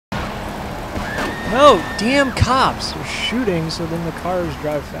No, damn cops! They're shooting, so then the cars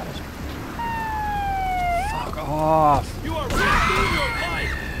drive faster. Fuck off! You are risking your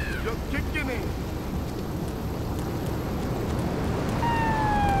life. Just kicking in.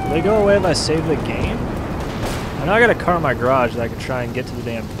 Do they go away if I save the game? I know I got a car in my garage that I can try and get to the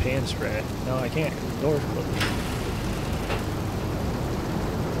damn pan spray. No, I can't. The door's closed.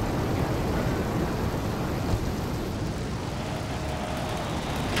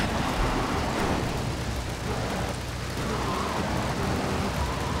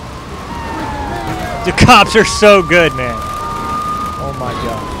 The cops are so good, man. Oh my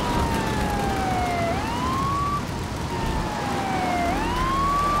god.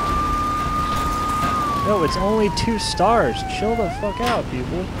 No, it's only 2 stars. Chill the fuck out,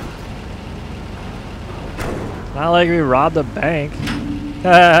 people. It's not like we robbed a bank.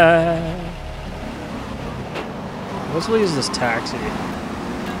 Let's use this taxi.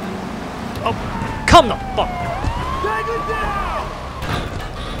 Oh, come the fuck. Take it down.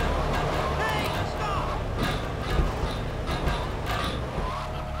 Hey, stop.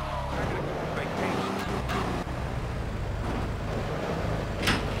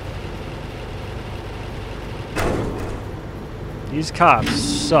 These cops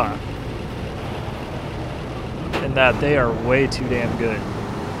suck. In that they are way too damn good.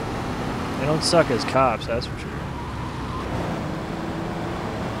 They don't suck as cops, that's for sure.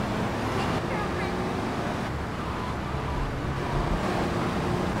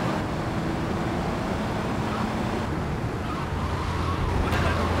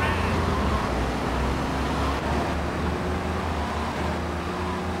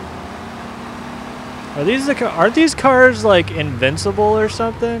 Are these cars like invincible or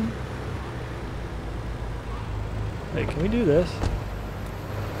something? Wait, can we do this?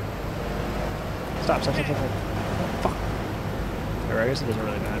 Stop. Fuck. Or I guess it doesn't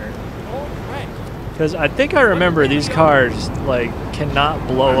really matter. Because I think I remember these cars like cannot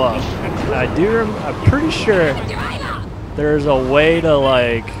blow up. And I'm pretty sure there's a way to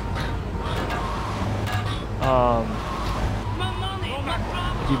like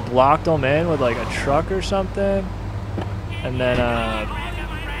you blocked them in with like a truck or something, and then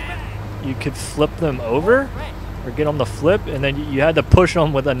you could flip them over or get them to flip, and then you had to push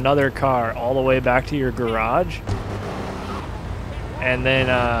them with another car all the way back to your garage, and then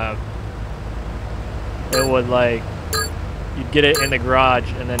it would like you'd get it in the garage,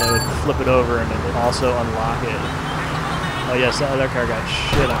 and then it would flip it over, and it would also unlock it. Oh yes, that other car got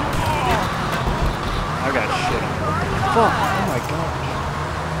shit on. I got shit on. Fuck! Oh my gosh.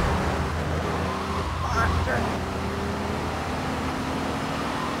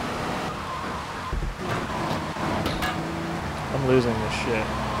 I'm losing this shit.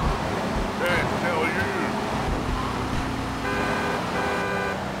 Hey, hell you.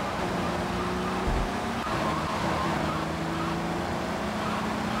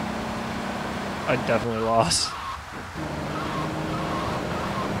 I definitely lost.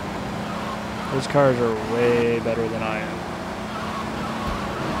 Those cars are way better than I am.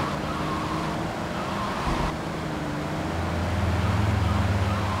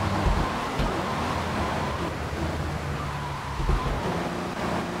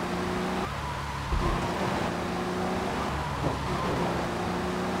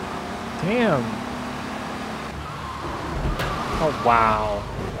 Damn. Oh, wow.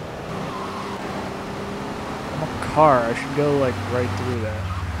 I'm a car. I should go, like, right through that.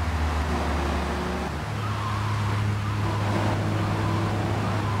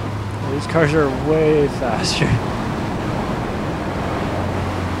 These cars are way faster.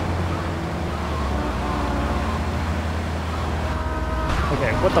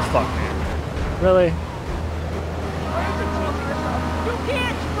 Okay, what the fuck, man? Really? You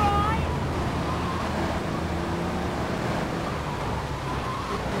can't try!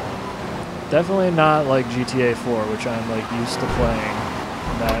 Definitely not like GTA 4, which I'm like used to playing,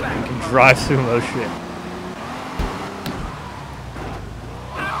 that you can drive through most shit.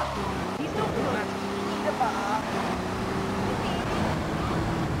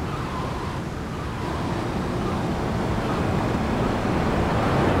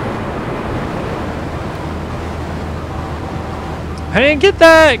 I didn't get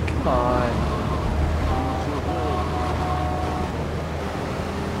that! Come on.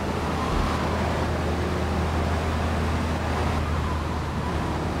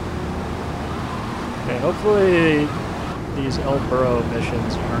 Okay, hopefully these El Burro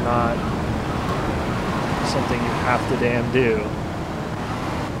missions are not something you have to damn do.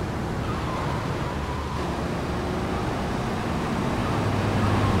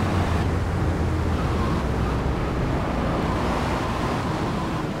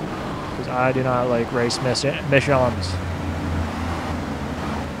 Because I do not like race missions.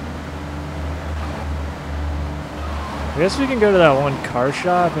 I guess we can go to that one car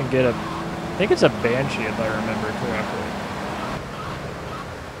shop and get a... I think it's a Banshee if I remember correctly.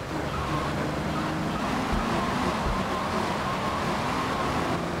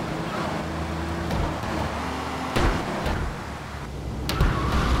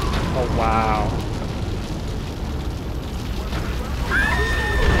 Oh, wow.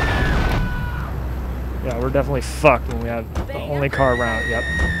 Yeah, we're definitely fucked when we have the only car around. Yep.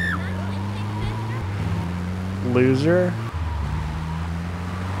 Loser.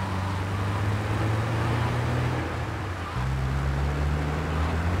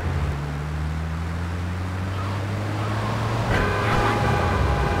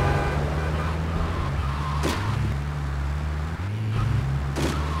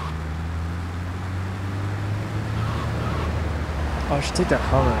 Oh, I should take that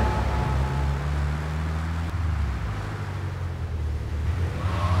Hummer.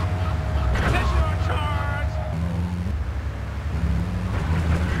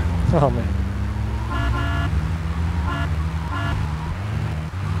 Oh man.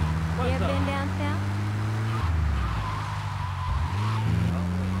 You ever been down south?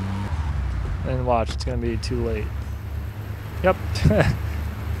 And watch, it's gonna be too late. Yep. Son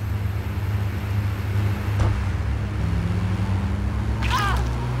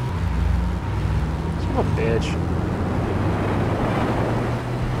of a bitch.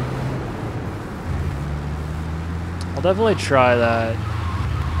 I'll definitely try that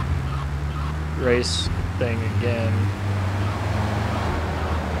race thing again.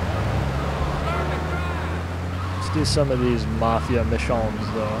 Let's do some of these mafia missions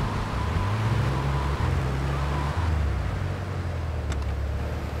though.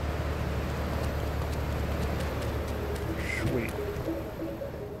 Sweet.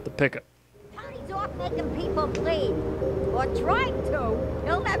 The pickup. Tony's off making people bleed. Or trying to.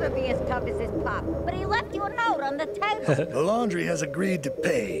 He'll never be as tough as his pop. But he left you a note on the table. The laundry has agreed to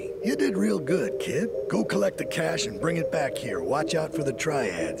pay. You did real good, kid. Go collect the cash and bring it back here. Watch out for the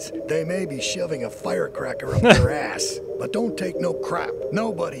triads. They may be shoving a firecracker up their ass. But don't take no crap.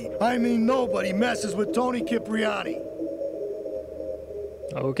 Nobody, I mean nobody, messes with Tony Cipriani.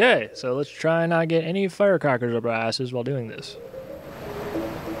 Okay, so let's try and not get any firecrackers up our asses while doing this.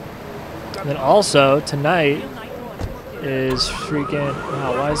 And then also, tonight is freaking...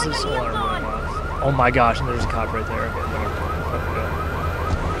 Wow, why is this alarm going off? Oh my gosh, and there's a cop right there. Okay, whatever.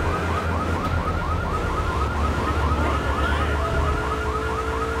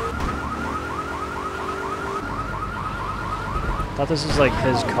 I thought this was like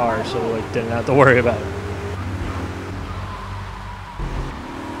his car, so like didn't have to worry about it.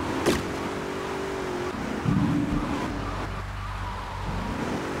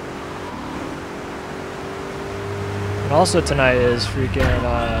 And also tonight is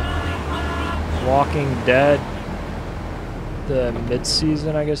freaking Walking Dead, the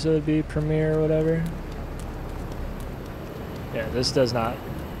mid-season, I guess it would be, premiere or whatever. Yeah, this does not.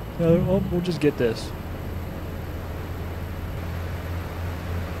 Oh, we'll just get this.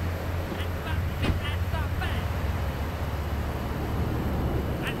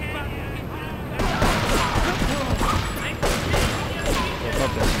 Yeah,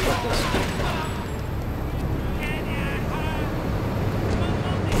 fuck this, fuck this.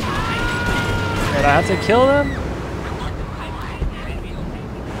 Did I have to kill them?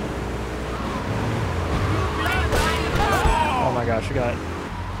 Oh my gosh, I got...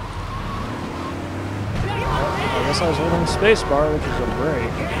 I guess I was holding space bar, which is a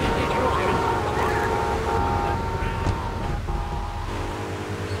break.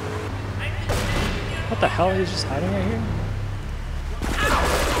 What the hell? He's just hiding right here?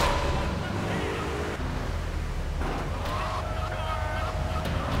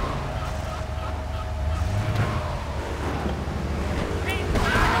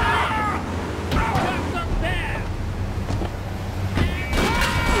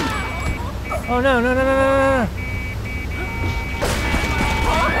 Oh no, no, no, no, no, no, no.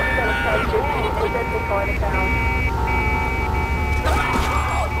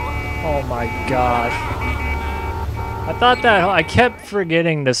 Oh my gosh. I thought that, I kept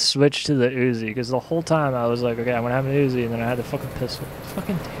forgetting to switch to the Uzi, because the whole time I was like, okay, I'm gonna have an Uzi, and then I had the fucking pistol.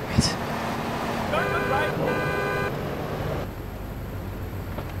 Fucking damn it.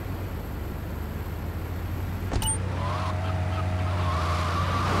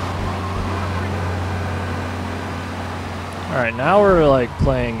 Alright, now we're like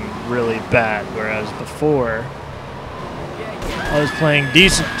playing really bad, whereas before I was playing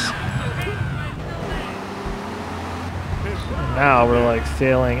decent. And now we're like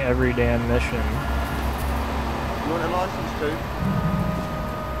failing every damn mission. You want a license too?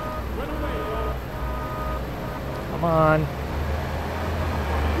 Come on.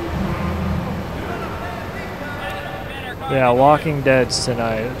 Yeah, Walking Dead's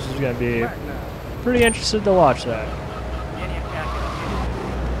tonight. This is gonna be pretty interested to watch that.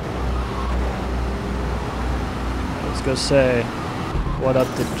 Let's go say what up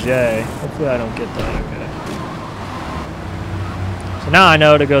to Jay. Hopefully I don't get that. Okay. So now I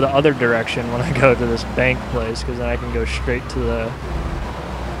know to go the other direction when I go to this bank place, because then I can go straight to the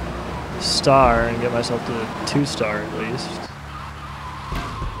star and get myself to the 2-star at least.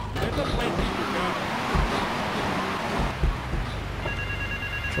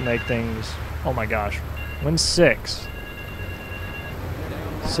 To make things, oh my gosh, when's 6?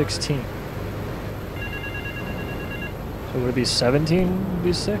 16. So would it be 17? Would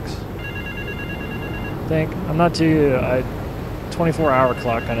be 6? I think. I'm not too, 24-hour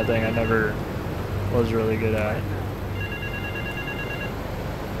clock kind of thing I never was really good at.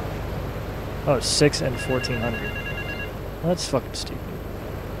 Oh, 6 and 1400. Well, that's fucking stupid.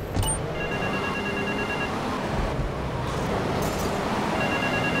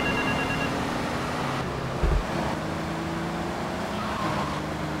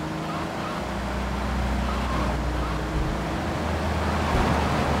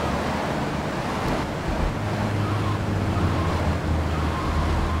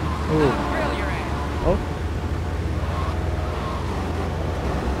 Oh.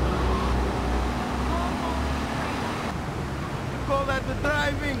 Call that the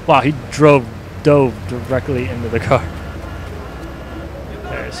driving. Wow, he dove directly into the car.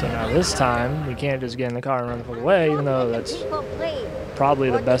 Okay, so now this time we can't just get in the car and run the fuck away, even though that's probably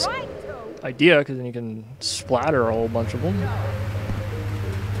the best idea, because then you can splatter a whole bunch of them.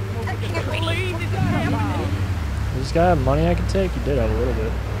 Does this guy have money I can take? He did have a little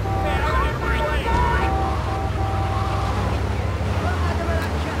bit.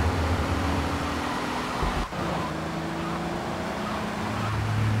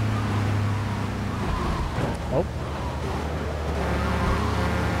 Oh.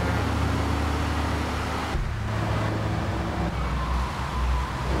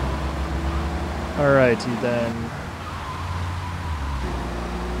 Alrighty then.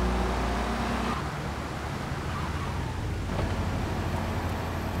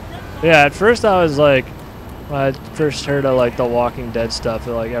 Yeah, at first I was like, when I first heard of like the Walking Dead stuff,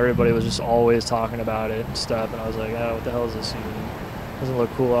 like everybody was just always talking about it and stuff, and I was like, oh, what the hell is this even? Doesn't look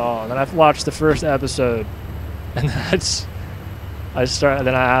cool at all. And then I watched the first episode, and I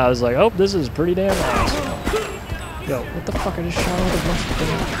was like, oh, this is pretty damn awesome. Yo, what the fuck? I just shot with a bunch of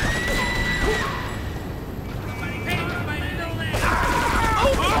things.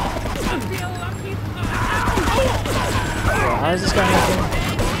 Yo, how is this guy happening?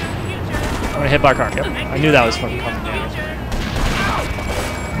 I'm gonna hit by a car. Yep. I knew that was fucking coming down.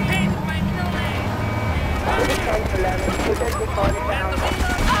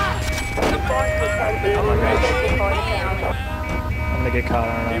 I'm gonna get caught,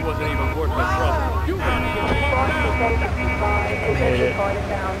 aren't I? He wasn't even worth my trouble. Made it.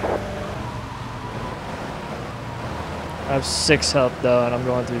 I have 6 health though, and I'm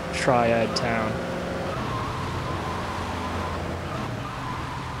going through Triad Town.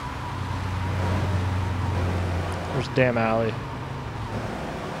 There's a damn alley.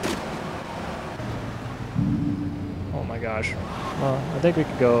 Oh my gosh. Well, I think we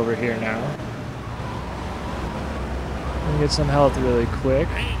could go over here now. And get some health really quick.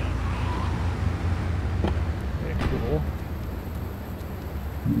 Okay, cool.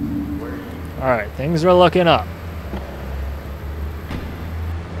 Alright, things are looking up.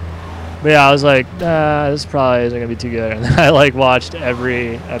 But yeah, I was like, this probably isn't gonna be too good. And then I like watched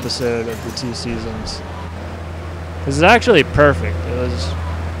every episode of the 2 seasons. This is actually perfect. It was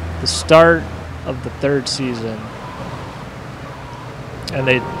the start of the 3rd season. And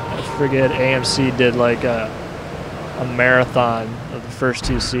I forget, AMC did like a marathon of the first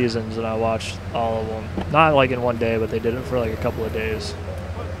 2 seasons, and I watched all of them. Not like in one day, but they did it for like a couple of days.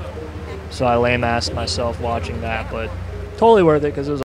 So I lame-assed myself watching that, but totally worth it because it was